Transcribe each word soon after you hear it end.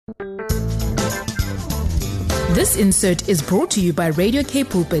This insert is brought to you by Radio K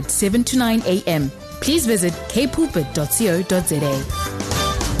Pulpit 7 to 9 a.m. Please visit kpulpit.co.za.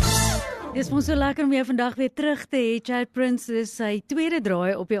 Dis ons so lekker om jou vandag weer terug te hê. Chad Prins is sy tweede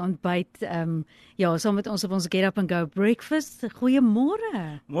draai op die ontbyt. Saam met ons op ons Get Up and Go breakfast.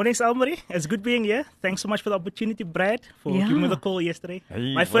 Goeiemôre. Morning, Almarie. It's good being here. Thanks so much for the opportunity, Brad, for giving me the call yesterday.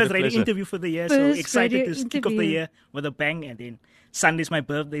 Hey, my first radio interview for the year, so excited to kick off the year with a bang. And then Sunday's my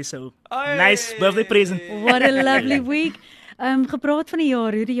birthday, so nice birthday present. What a lovely week. Gepraat van die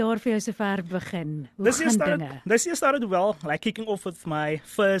jaar, hoe die jaar vir jou sover begin. Hoe gaan dinge? This year started well, like kicking off with my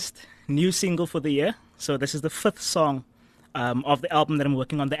first new single for the year. So this is the 5th song of the album that I'm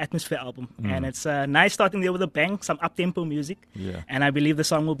working on, the Atmosphere album. And it's nice starting there with a bang, some up-tempo music. Yeah. And I believe the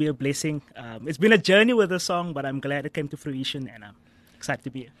song will be a blessing. It's been a journey with the song, but I'm glad it came to fruition, and I'm excited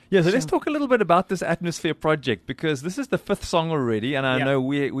to be here. Yeah, so let's talk a little bit about this Atmosphere project, because this is the 5th song already, and I know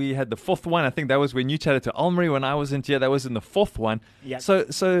we had the 4th one. I think that was when you chatted to Almarie when I wasn't here. That was in the 4th one. Yeah. So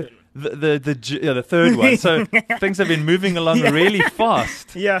the 3rd one. So things have been moving along really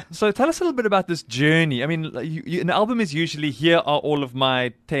fast. Yeah. So tell us a little bit about this journey. I mean, an album is usually, here are all of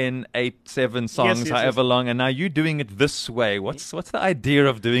my 10, 8, 7 songs, however long, and now you're doing it this way. What's the idea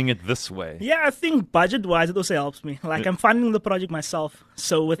of doing it this way? Yeah, I think budget-wise it also helps me. Like, I'm funding the project myself.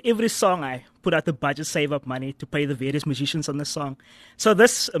 So with every song I put out the budget, save up money to pay the various musicians on the song. So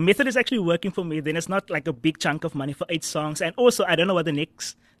this method is actually working for me. Then it's not like a big chunk of money for 8 songs. And also, I don't know what the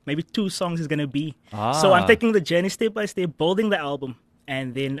next maybe 2 songs is going to be. So I'm taking the journey step by step, building the album.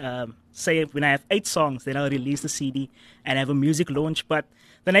 And then say when I have 8 songs, then I'll release the CD and have a music launch. But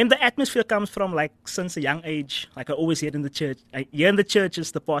the name The Atmosphere comes from, like, since a young age. Like I always hear it in the church. I hear in the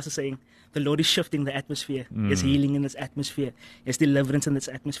churches the pastor saying, the Lord is shifting the atmosphere. There's healing in this atmosphere. There's deliverance in this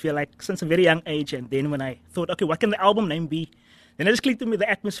atmosphere. Like, since a very young age. And then when I thought, okay, what can the album name be? Then I just clicked to me, the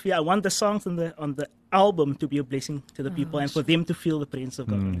atmosphere. I want the songs on the album to be a blessing to the people and for them to feel the presence of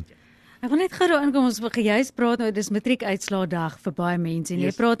God. Ek wil net gou inkom, ons juist praat nou, dis matriekuitslaagdag vir baie mense en jy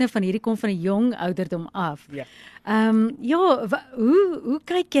praat nou van hierdie kom van 'n jong ouderdom af. Hoe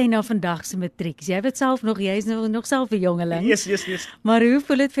kyk jy na vandag se matriek? Jy weet self nog, jy is nog self 'n jongeling. Yes. Maar hoe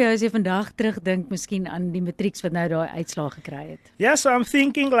voel dit vir jou as jy vandag terugdink miskien aan die matrieks wat nou daai uitslaag gekry het? Yeah, so I'm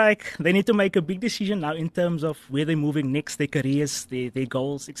thinking like they need to make a big decision now in terms of where they're moving next, their careers, their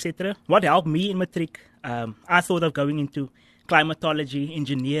goals, etc. What helped me in matric, I thought of going into climatology,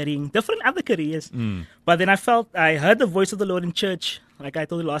 engineering, different other careers. But then I heard the voice of the Lord in church. Like I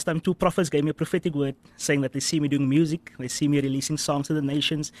told you last time, 2 prophets gave me a prophetic word saying that they see me doing music, they see me releasing songs to the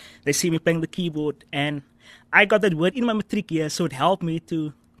nations, they see me playing the keyboard. And I got that word in my matric year, so it helped me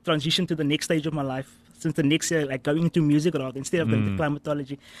to transition to the next stage of my life. Since the next year, like going into music rather instead of going to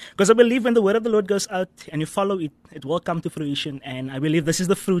climatology. Because I believe when the word of the Lord goes out and you follow it, it will come to fruition. And I believe this is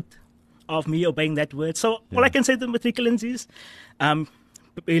the fruit of me obeying that word. So all I can say to the matriculants is,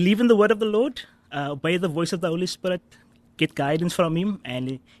 believe in the word of the Lord, obey the voice of the Holy Spirit, get guidance from Him,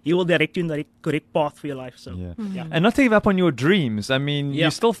 and He will direct you in the correct path for your life. So, And not to give up on your dreams. I mean,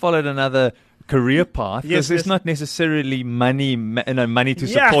 you still followed another career path. There's not necessarily money to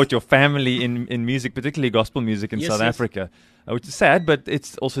support your family in music, particularly gospel music in South Africa. Which is sad, but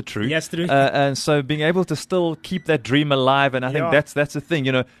it's also true. Yes, true. And so being able to still keep that dream alive, and I think that's the thing.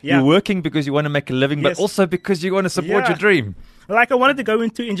 You know, you're working because you want to make a living, but also because you want to support your dream. Like I wanted to go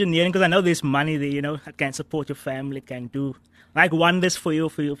into engineering because I know there's money there. You know, it can support your family, it can do like wonders for your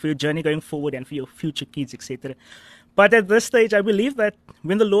journey going forward and for your future kids, etc. But at this stage, I believe that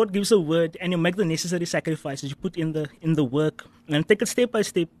when the Lord gives a word and you make the necessary sacrifices, you put in the work and take it step by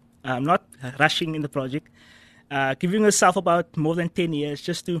step, not rushing in the project. Giving yourself about more than 10 years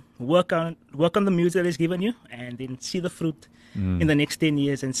just to work on the music that He's given you and then see the fruit in the next 10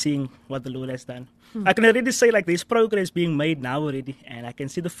 years and seeing what the Lord has done. I can already say like there's progress being made now already and I can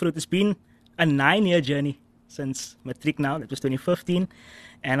see the fruit. It's been a 9-year journey since matric now. That was 2015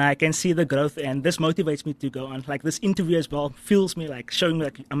 and I can see the growth and this motivates me to go on. Like this interview as well fuels me, like showing me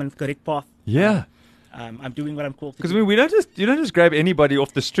like I'm on the correct path. Yeah. I'm doing what I'm called to do. Because I mean, you don't just grab anybody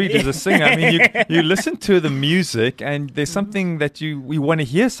off the street as a singer. I mean, you listen to the music, and there's something that we want to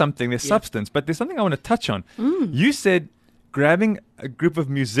hear something. There's substance, but there's something I want to touch on. You said grabbing a group of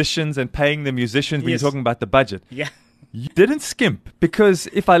musicians and paying the musicians when you're talking about the budget. Yeah. You didn't skimp, because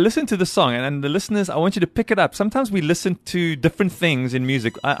if I listen to the song, and the listeners, I want you to pick it up. Sometimes we listen to different things in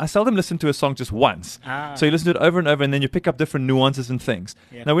music. I seldom listen to a song just once. So you listen to it over and over, and then you pick up different nuances and things.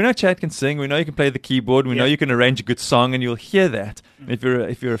 Now, we know Chad can sing. We know you can play the keyboard. We know you can arrange a good song, and you'll hear that. If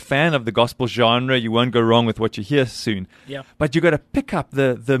you're a fan of the gospel genre, you won't go wrong with what you hear soon. But you got to pick up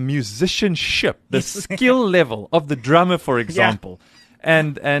the musicianship, the skill level of the drummer, for example.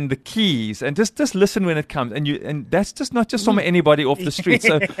 and the keys, and just listen when it comes. And that's just not just from anybody off the street.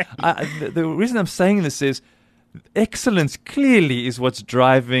 So the reason I'm saying this is excellence clearly is what's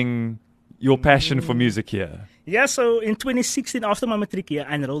driving your passion for music here. Yeah, so in 2016, after my matric year,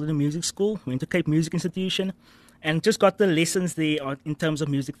 I enrolled in a music school, went to Cape Music Institution, and just got the lessons there in terms of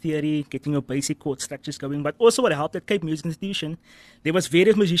music theory, getting your basic chord structures going. But also what helped at Cape Music Institution, there was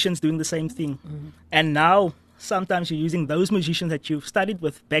various musicians doing the same thing. And now, sometimes you're using those musicians that you've studied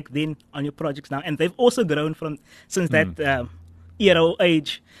with back then on your projects now, and they've also grown since that era or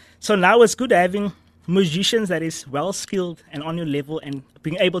age. So now it's good having musicians that is well skilled and on your level, and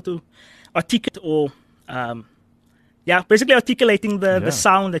being able to articulate or basically articulating the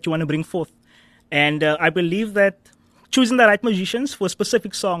sound that you want to bring forth. And I believe that choosing the right musicians for a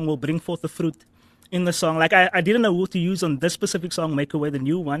specific song will bring forth the fruit in the song. Like I didn't know who to use on this specific song, Make Away, the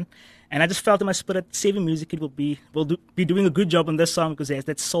new one, and I just felt in my spirit, Saving Music will be doing a good job on this song, because it has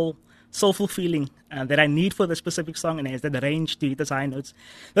that soulful feeling that I need for the specific song, and it has that range to hit the high notes.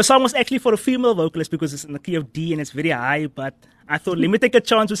 The song was actually for a female vocalist because it's in the key of D and it's very high, but I thought, let me take a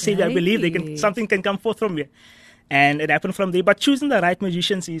chance with Saving. I believe something can come forth from here. And it happened from there. But choosing the right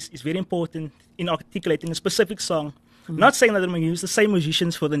musicians is very important in articulating a specific song. Not saying that I'm going to use the same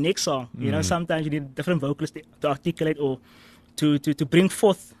musicians for the next song. You know, sometimes you need different vocalists to articulate or to bring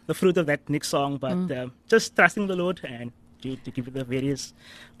forth the fruit of that next song. But just trusting the Lord and to give it the various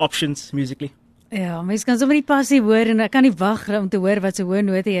options musically. Ja, mens kan sommer die passie hoor, en ek kan nie wag om te hoor wat se hoë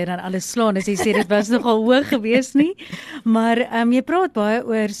note jy dan alles slaan as jy sê dit was nogal hoog geweest nie. Maar jy praat baie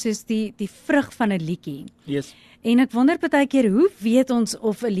oor soos die vrug van 'n liedjie. Yes. En ek wonder baie keer, hoe weet ons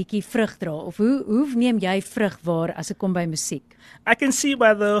of 'n liedjie vrug dra, of hoe neem jy vrug waar as dit kom by musiek? I can see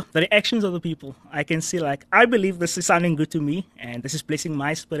by the reactions of the people. I can see, like, I believe this is sounding good to me, and this is blessing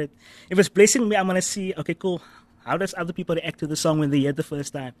my spirit. If it's blessing me, I'm going to see, okay, cool. How does other people react to the song when they hear it the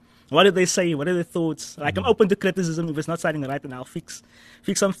first time? What do they say? What are their thoughts? Like, I'm open to criticism. If it's not sounding right, then I'll fix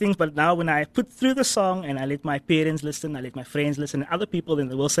some things. But now when I put through the song and I let my parents listen, I let my friends listen, and other people, then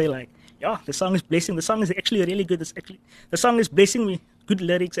they will say, like, yeah, the song is blessing. The song is actually really good. The song is blessing me. Good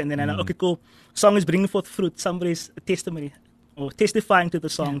lyrics. And then I know, okay, cool. Song is bringing forth fruit. Somebody's testimony or testifying to the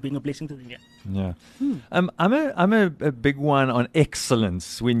song being a blessing to them. Yeah. I'm a big one on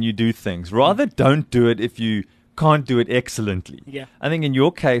excellence when you do things. Rather don't do it if you can't do it excellently. Yeah. I think in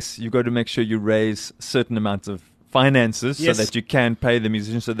your case, you've got to make sure you raise certain amounts of finances so that you can pay the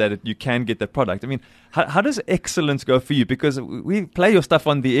musicians, so that you can get that product. I mean, how does excellence go for you? Because we play your stuff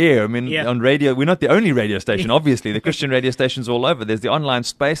on the air. I mean, on radio, we're not the only radio station, obviously. The Christian radio stations all over. There's the online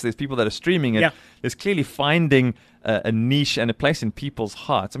space. There's people that are streaming it. Yeah. There's clearly finding a niche and a place in people's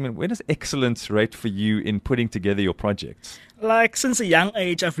hearts. I mean, where does excellence rate for you in putting together your projects? Like, since a young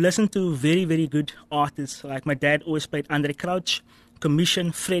age, I've listened to very, very good artists. Like, my dad always played Andre Crouch,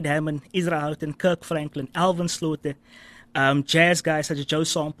 Commission, Fred Hammond, Ezra Houghton, Kirk Franklin, Alvin Slaughter, jazz guys such as Joe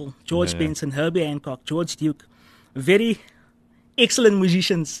Sample, George Benson, Herbie Hancock, George Duke. Very excellent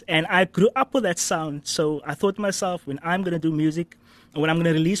musicians, and I grew up with that sound. So I thought to myself, when I'm going to do music, or when I'm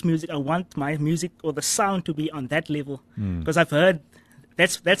going to release music, I want my music or the sound to be on that level. Because I've heard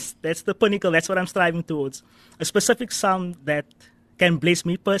that's the pinnacle. That's what I'm striving towards. A specific sound that can bless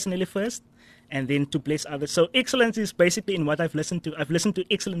me personally first, and then to bless others. So excellence is basically in what I've listened to. I've listened to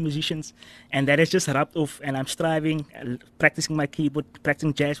excellent musicians, and that has just rubbed off, and I'm striving, practicing my keyboard,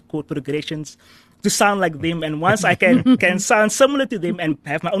 practicing jazz chord progressions to sound like them. And once I can sound similar to them and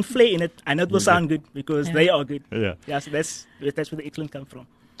have my own flair in it, I know it will sound good because they are good. Yeah, so that's where the excellence comes from.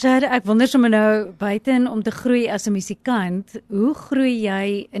 Chad, ek wonder sommer nou, buiten om te groei as 'n musikant, hoe groei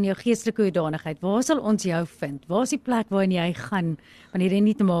jy in jou geestelike hoedanigheid? Waar sal ons jou vind? Waar is die plek waarin jy gaan wanneer jy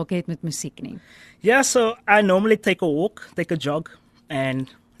nie te maak het met musiek nie? Yeah, so I normally take a walk, take a jog,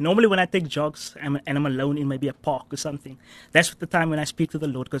 and normally when I take jogs and I'm alone in maybe a park or something, that's the time when I speak to the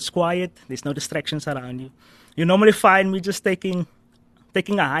Lord, because it's quiet, there's no distractions around you. You normally find me just taking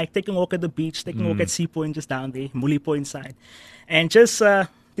a hike, taking a walk at the beach, taking a walk at Sea Point, just down there, Mully Point side, and just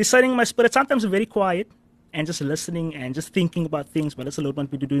deciding my spirit. Sometimes I'm very quiet and just listening and just thinking about things. What does the Lord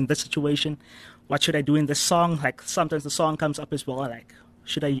want me to do in this situation? What should I do in this song? Like, sometimes the song comes up as well. Like,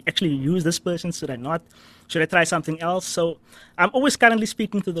 should I actually use this person? Should I not? Should I try something else? So I'm always currently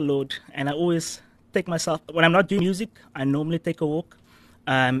speaking to the Lord, and I always take myself, when I'm not doing music, I normally take a walk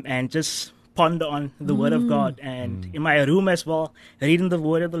and just ponder on the Word of God. And in my room as well, reading the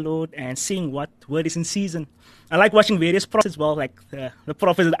Word of the Lord and seeing what word is in season. I like watching various prophets as well, like the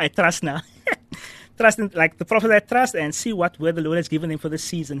prophets that I trust now. Like the prophets I trust, and see what word the Lord has given them for this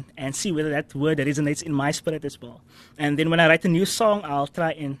season, and see whether that word resonates in my spirit as well. And then when I write a new song, I'll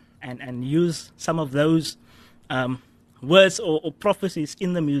try and use some of those words or prophecies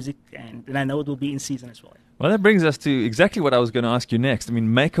in the music, and I know it will be in season as well. Well, that brings us to exactly what I was going to ask you next. I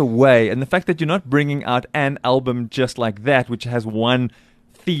mean, make a way, and the fact that you're not bringing out an album just like that, which has one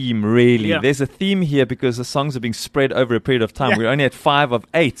theme, really. Yeah. There's a theme here because the songs are being spread over a period of time. Yeah. We're only at 5 of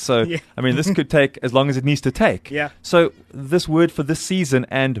 8, so, I mean, this could take as long as it needs to take. Yeah. So, this word for this season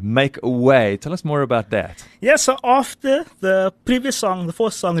and make a way. Tell us more about that. Yeah, so after the previous song, the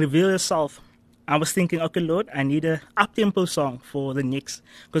fourth song, Reveal Yourself, I was thinking, okay, Lord, I need a up-tempo song for the next,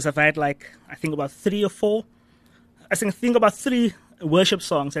 because I've had I think about 3 or 4. I think about 3 worship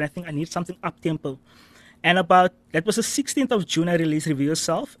songs, and I think I need something up-tempo. And that was the 16th of June I released Reveal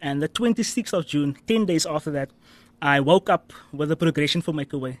Yourself, and the 26th of June, 10 days after that, I woke up with a progression for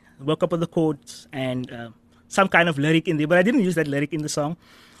Make a Way. I woke up with the chords and some kind of lyric in there, but I didn't use that lyric in the song.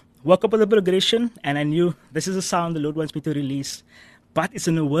 Woke up with a progression, and I knew this is a sound the Lord wants me to release. But it's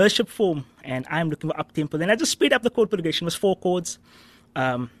in a worship form, and I'm looking for up-tempo. Then I just speed up the chord progression. It was 4 chords,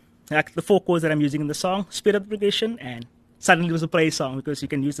 like the 4 chords that I'm using in the song. Speed up the progression, and suddenly it was a praise song because you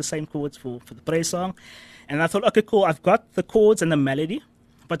can use the same chords for the praise song. And I thought, okay, cool, I've got the chords and the melody,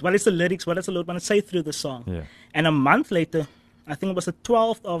 but what is the lyrics? What does the Lord want to say through the song? Yeah. And a month later, I think it was the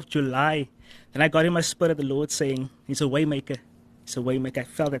 12th of July, then I got in my spirit the Lord saying, He's a way maker. He's a way maker. I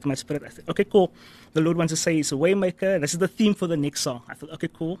felt that in my spirit. I said, okay, cool. The Lord wants to say He's a way maker. This is the theme for the next song. I thought, okay,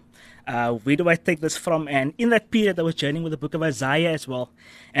 cool. Where do I take this from? And in that period, I was journeying with the book of Isaiah as well.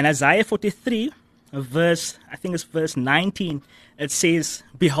 And Isaiah 43, verse 19, it says,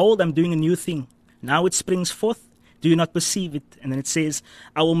 Behold, I'm doing a new thing. Now it springs forth. Do you not perceive it? And then it says,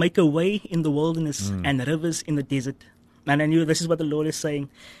 I will make a way in the wilderness and rivers in the desert. And I knew this is what the Lord is saying.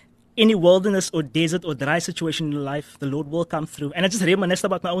 Any wilderness or desert or dry situation in your life, the Lord will come through. And I just reminisced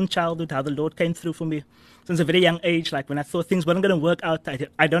about my own childhood, how the Lord came through for me since a very young age. Like when I thought things weren't going to work out,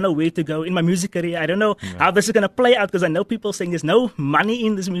 I don't know where to go in my music career. I don't know how this is going to play out because I know people saying there's no money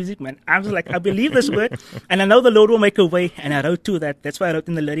in this music, man. I'm just like, I believe this word and I know the Lord will make a way. And I wrote to that. That's why I wrote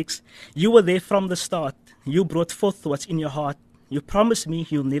in the lyrics, you were there from the start. You brought forth what's in your heart. You promised me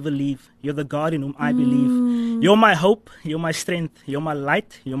you'll never leave. You're the God in whom I believe. You're my hope. You're my strength. You're my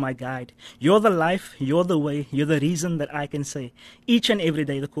light. You're my guide. You're the life. You're the way. You're the reason that I can say. Each and every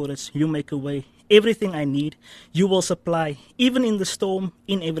day, the chorus, you make a way. Everything I need, you will supply. Even in the storm,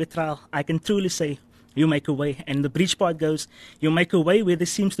 in every trial, I can truly say, you make a way. And the bridge part goes, you make a way where there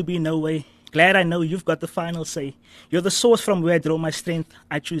seems to be no way. Glad I know you've got the final say. You're the source from where I draw my strength.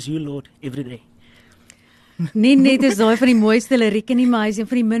 I choose you, Lord, every day. Nee, net is daai van die mooiste lirieke nie, maar hy is een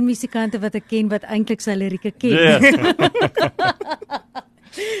van die min musikante wat ek ken wat eintlik sy lirieke ken.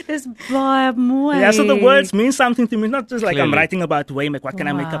 Dis baie mooi. Yeah, so the words mean something to me. Not just like I'm writing about Waymack. What can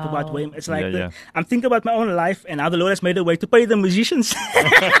I make up about Waymack? It's like I'm thinking about my own life and how the Lord has made a way to pay the musicians.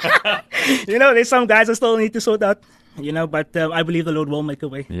 You know, there's some guys I still need to sort out. You know, but I believe the Lord will make a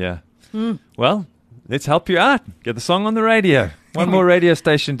way. Yeah. Well, let's help you out. Get the song on the radio. One more radio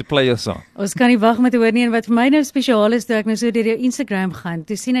station to play your song. Ons kan nie wag om te hoor nie, en wat vir my nou spesiaal is, toe ek nou so deur jou Instagram gaan,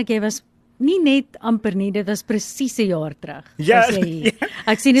 toe sien ek jy was nie net amper nie, dit was presies 'n jaar terug. Ja.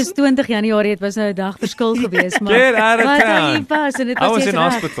 Ek sien dit is 20 Januarie, dit was nou 'n dag verskil gewees, maar Get out of town. I was in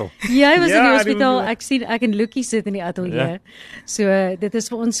hospital. Jy was in die hospitaal. Ek sien ek en Lucky sit in die ateljee. So dit is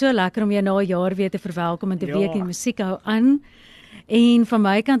vir ons so lekker om jou na 'n jaar weer te verwelkom en te weet die musiek hou aan. En van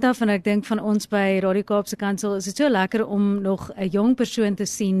my kant af, en ek dink van ons by Radio Kaapse Kansel, is dit so lekker om nog 'n jong persoon te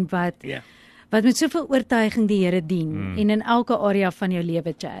sien wat met soveel oortuiging die Here dien en in elke area van jou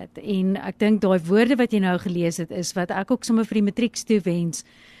lewe chat. En ek dink daai woorde wat jy nou gelees het, is wat ek ook sommer vir die matrieks toewens.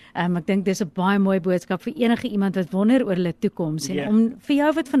 Ek dink dis 'n baie mooi boodskap vir enige iemand wat wonder oor hulle toekoms en om vir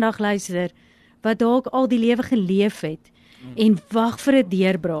jou wat vandag luister, wat dalk al die lewe geleef het en wag vir 'n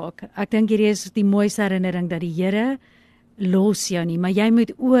deurbraak. Ek dink hierdie is die mooiste herinnering dat die Here los jou nie, maar jy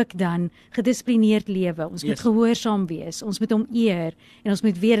moet ook dan gedissiplineerd lewe. Ons moet gehoorsaam wees. Ons moet hom eer en ons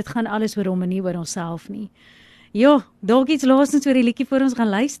moet weet dit gaan alles oor hom en nie oor onsself nie. Ja, dalk iets laasens oor die liedjie voor ons gaan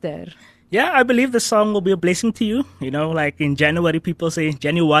luister. Yeah, I believe the song will be a blessing to you. You know, like in January, people say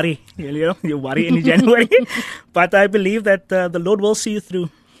January. You know, you worry in January. But I believe that the Lord will see you through.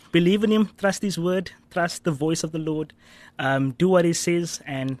 Believe in Him, trust His word, trust the voice of the Lord, do what He says,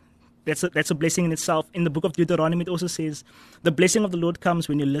 and that's a blessing in itself. In the book of Deuteronomy, it also says, the blessing of the Lord comes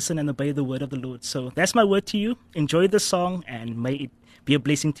when you listen and obey the word of the Lord. So that's my word to you. Enjoy the song and may it be a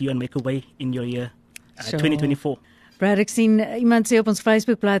blessing to you and make a way in your year 2024. Brad, ek sien iemand sê op ons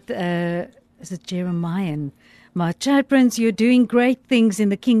Facebookblad, is it Jeremiah? Maar Chad Prins, you're doing great things in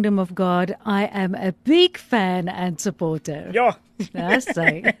the kingdom of God. I am a big fan and supporter. Ja. That's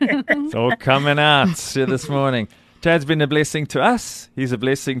right. It's all coming out this morning. Chad's been a blessing to us. He's a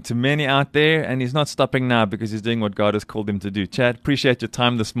blessing to many out there, and he's not stopping now because he's doing what God has called him to do. Chad, appreciate your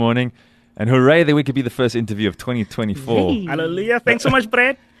time this morning, and hooray that we could be the first interview of 2024. Hey. Hallelujah. Thanks so much,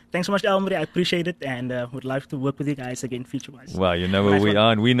 Brad. Thanks so much, Almarie. I appreciate it, and would love to work with you guys again future-wise. Well, you know where we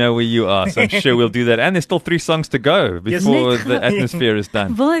are, and we know where you are, so I'm sure we'll do that. And there's still 3 songs to go before the atmosphere is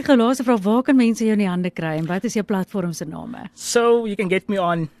done. Wil ek laaste vra, waar kan mense jou in die hande kry en wat is jou platform se name? So you can get me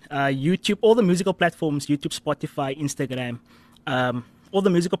on YouTube, all the musical platforms, YouTube, Spotify, Instagram. All the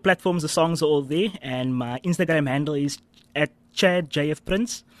musical platforms, the songs are all there, and my Instagram handle is at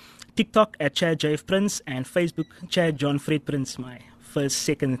 @ChadJFPrins, TikTok at @ChadJFPrins, and Facebook Chad John Fred Prins, my first,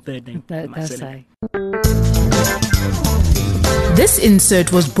 second, third name. That's hy. This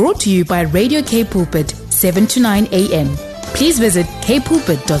insert was brought to you by Radio K Pulpit, 7 to 9 a.m. Please visit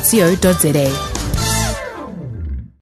kpulpit.co.za.